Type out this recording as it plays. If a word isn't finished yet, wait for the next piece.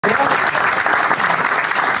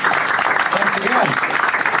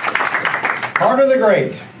Carter the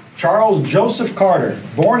Great, Charles Joseph Carter,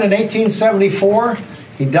 born in 1874.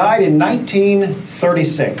 He died in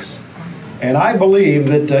 1936. And I believe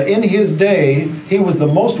that in his day, he was the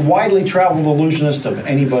most widely traveled illusionist of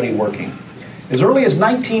anybody working. As early as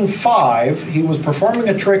 1905, he was performing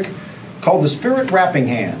a trick called the spirit wrapping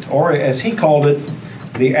hand, or as he called it,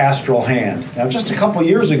 the astral hand. Now, just a couple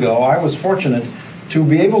years ago, I was fortunate to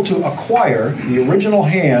be able to acquire the original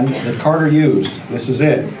hand that Carter used. This is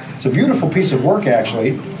it. It's a beautiful piece of work,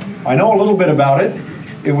 actually. I know a little bit about it.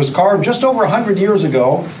 It was carved just over 100 years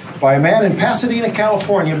ago by a man in Pasadena,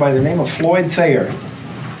 California by the name of Floyd Thayer.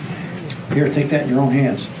 Here, take that in your own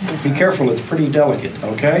hands. Be careful, it's pretty delicate,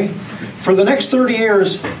 okay? For the next 30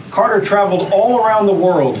 years, Carter traveled all around the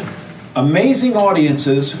world, amazing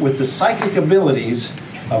audiences with the psychic abilities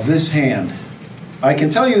of this hand. I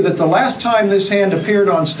can tell you that the last time this hand appeared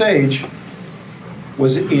on stage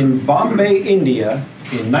was in Bombay, India,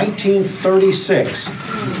 in 1936.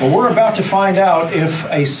 Well, we're about to find out if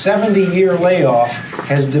a 70-year layoff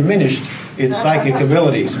has diminished its psychic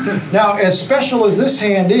abilities. Now, as special as this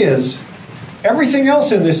hand is, everything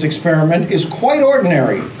else in this experiment is quite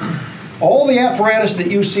ordinary. All the apparatus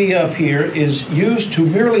that you see up here is used to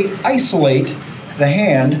merely isolate the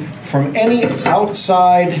hand from any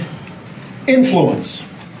outside influence.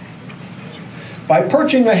 By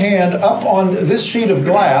perching the hand up on this sheet of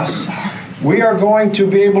glass, we are going to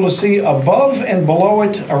be able to see above and below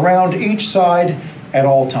it around each side at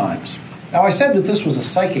all times. Now, I said that this was a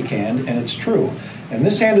psychic hand, and it's true. And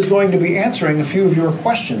this hand is going to be answering a few of your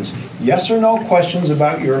questions. Yes or no questions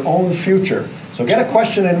about your own future. So get a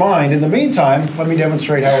question in mind. In the meantime, let me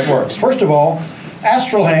demonstrate how it works. First of all,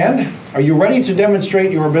 Astral hand, are you ready to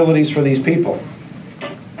demonstrate your abilities for these people?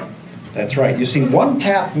 That's right. You see, one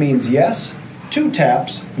tap means yes, two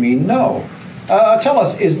taps mean no. Tell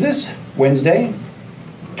us, is this Wednesday?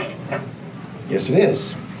 Yes, it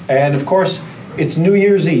is. And of course, it's New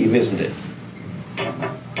Year's Eve, isn't it?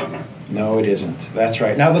 No, it isn't. That's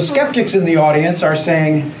right. Now, the skeptics in the audience are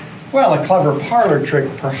saying, well, a clever parlor trick,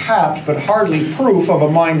 perhaps, but hardly proof of a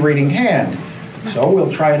mind-reading hand. So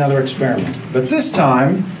we'll try another experiment. But this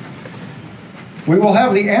time, we will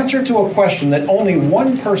have the answer to a question that only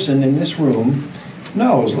one person in this room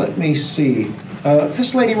knows. Let me see.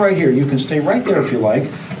 This lady right here, you can stay right there if you like.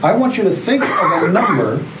 I want you to think of a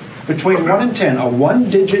number between 1 and 10, a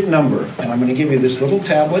one-digit number. And I'm going to give you this little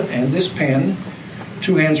tablet and this pen.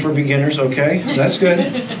 2 hands for beginners, okay? That's good.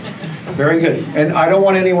 Very good. And I don't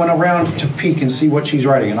want anyone around to peek and see what she's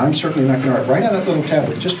writing. And I'm certainly not going to write on that little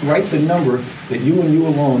tablet. Just write the number that you and you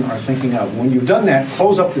alone are thinking of. When you've done that,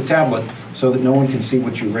 close up the tablet so that no one can see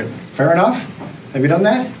what you've written. Fair enough? Have you done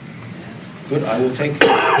that? Good. I will take...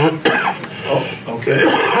 Oh, okay.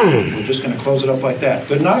 We're just going to close it up like that.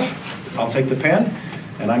 Good enough? I'll take the pen,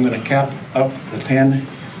 and I'm going to cap up the pen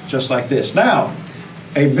just like this. Now,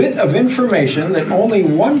 a bit of information that only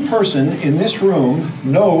one person in this room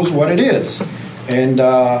knows what it is. And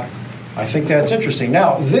I think that's interesting.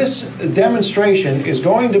 Now, this demonstration is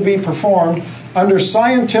going to be performed under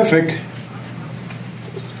scientific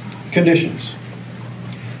conditions.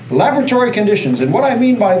 Laboratory conditions. And what I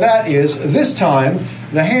mean by that is, this time,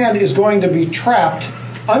 the hand is going to be trapped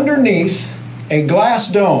underneath a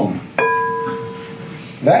glass dome.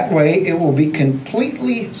 That way, it will be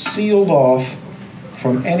completely sealed off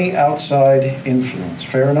from any outside influence.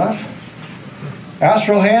 Fair enough?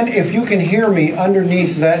 Astral hand, if you can hear me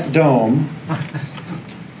underneath that dome,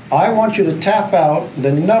 I want you to tap out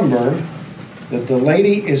the number that the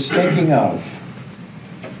lady is thinking of.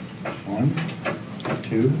 1,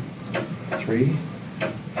 2, 3,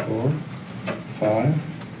 4, 5.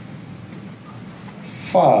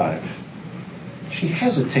 5. She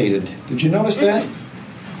hesitated. Did you notice that?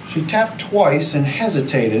 She tapped twice and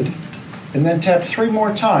hesitated, and then tapped 3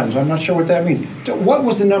 more times. I'm not sure what that means. What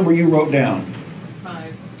was the number you wrote down?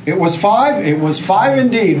 5. It was 5? It was 5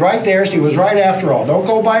 indeed. Right there. She was right after all. Don't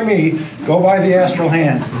go by me. Go by the astral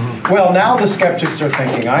hand. Well, now the skeptics are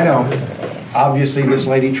thinking, I know. Obviously, this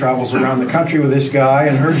lady travels around the country with this guy,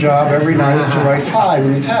 and her job every night is to write 5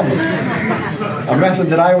 in the tablet. A method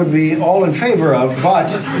that I would be all in favor of,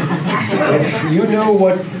 but if you knew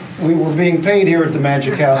what we were being paid here at the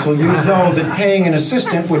Magic Castle, you'd know that paying an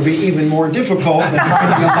assistant would be even more difficult than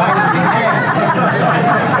finding a mind-reading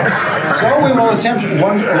hand. So we will attempt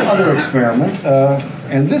one other experiment,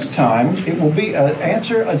 and this time it will be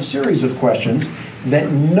answer a series of questions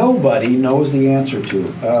that nobody knows the answer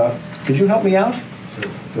to. Could you help me out?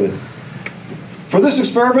 Good. For this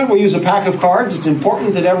experiment, we'll use a pack of cards. It's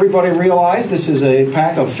important that everybody realize this is a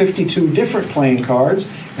pack of 52 different playing cards,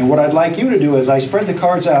 And what I'd like you to do as I spread the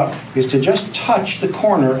cards out is to just touch the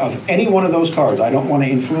corner of any one of those cards. I don't want to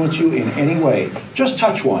influence you in any way. Just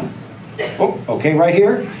touch one. Oh, okay, right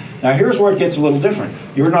here. Now here's where it gets a little different.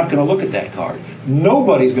 You're not going to look at that card.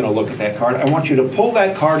 Nobody's going to look at that card. I want you to pull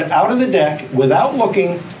that card out of the deck without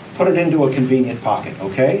looking, put it into a convenient pocket,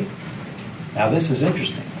 okay? Now this is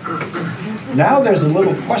interesting. Now there's a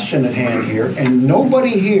little question at hand here, and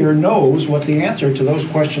nobody here knows what the answer to those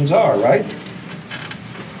questions are, right?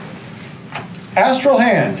 Astral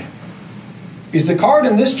hand. Is the card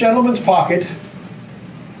in this gentleman's pocket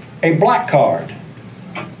a black card?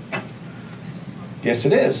 Yes,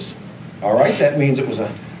 it is. All right, that means it was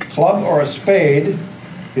a club or a spade.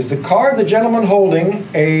 Is the card the gentleman holding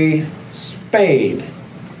a spade?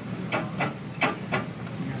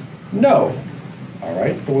 No. All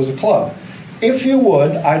right, it was a club. If you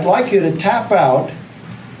would, I'd like you to tap out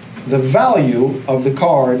the value of the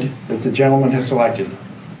card that the gentleman has selected.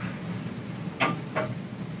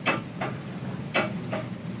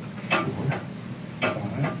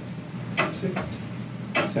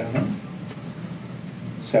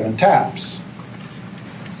 7 taps.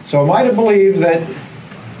 So am I to believe that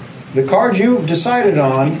the card you've decided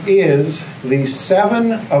on is the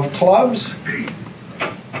 7 of clubs?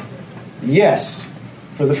 Yes.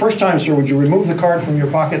 For the first time, sir, would you remove the card from your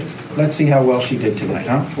pocket? Let's see how well she did tonight,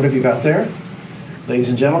 huh? What have you got there? Ladies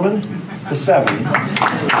and gentlemen, the 7.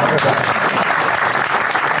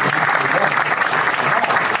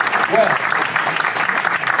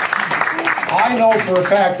 I know for a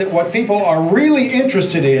fact that what people are really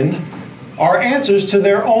interested in are answers to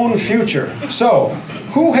their own future. So,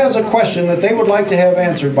 who has a question that they would like to have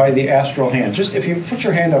answered by the astral hand? Just if you put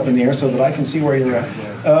your hand up in the air so that I can see where you're at.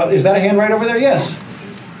 Is that a hand right over there? Yes.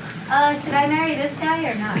 Should I marry this guy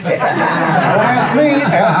or not? Don't ask me.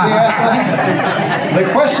 Ask the astral hand. The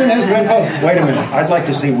question has been posed. Wait a minute. I'd like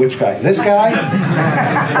to see which guy. This guy?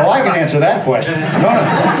 Well, I can answer that question. No.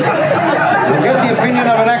 We'll get the opinion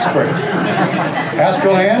of an expert.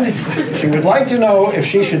 Astral hand, she would like to know if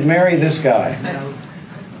she should marry this guy.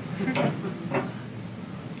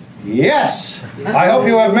 Yes! I hope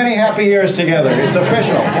you have many happy years together. It's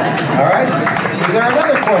official. All right? Is there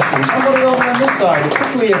another question? Somebody over on this side.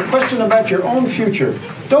 Quickly, a question about your own future.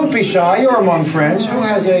 Don't be shy. You're among friends. Who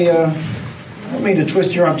has a... I don't mean to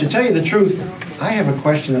twist your arm. To tell you the truth, I have a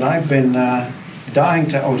question that I've been dying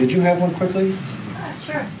to... Oh, did you have one quickly?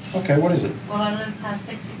 Sure. Okay, what is it? Will I live past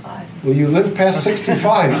 65? Will you live past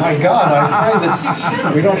 65? My God, I pray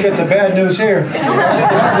that we don't get the bad news here. The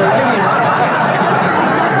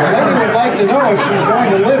lady would like to know if she's going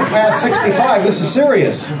to live past 65. This is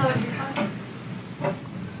serious.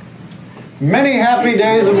 Many happy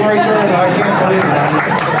days of return. I can't believe it.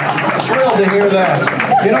 I'm thrilled to hear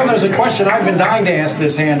that. You know, there's a question I've been dying to ask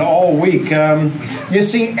this hand all week. You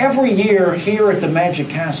see, every year here at the Magic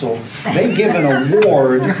Castle, they give an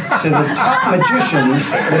award to the top magician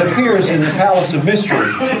that appears in the Palace of Mystery.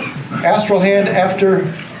 Astral hand, after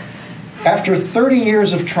 30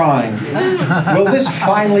 years of trying, will this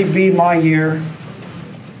finally be my year?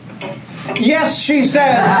 Yes, she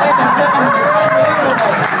says.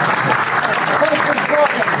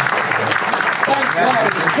 Thank God.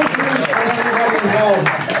 It's good news for everybody involved.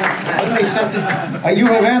 Let me set you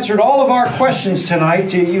have answered all of our questions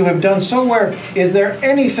tonight. You have done so well. Is there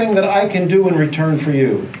anything that I can do in return for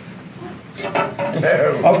you?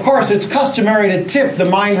 Of course, it's customary to tip the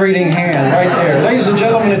mind-reading hand right there. Ladies and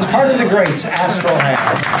gentlemen, it's Carter the Great's Astral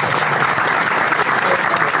Hand.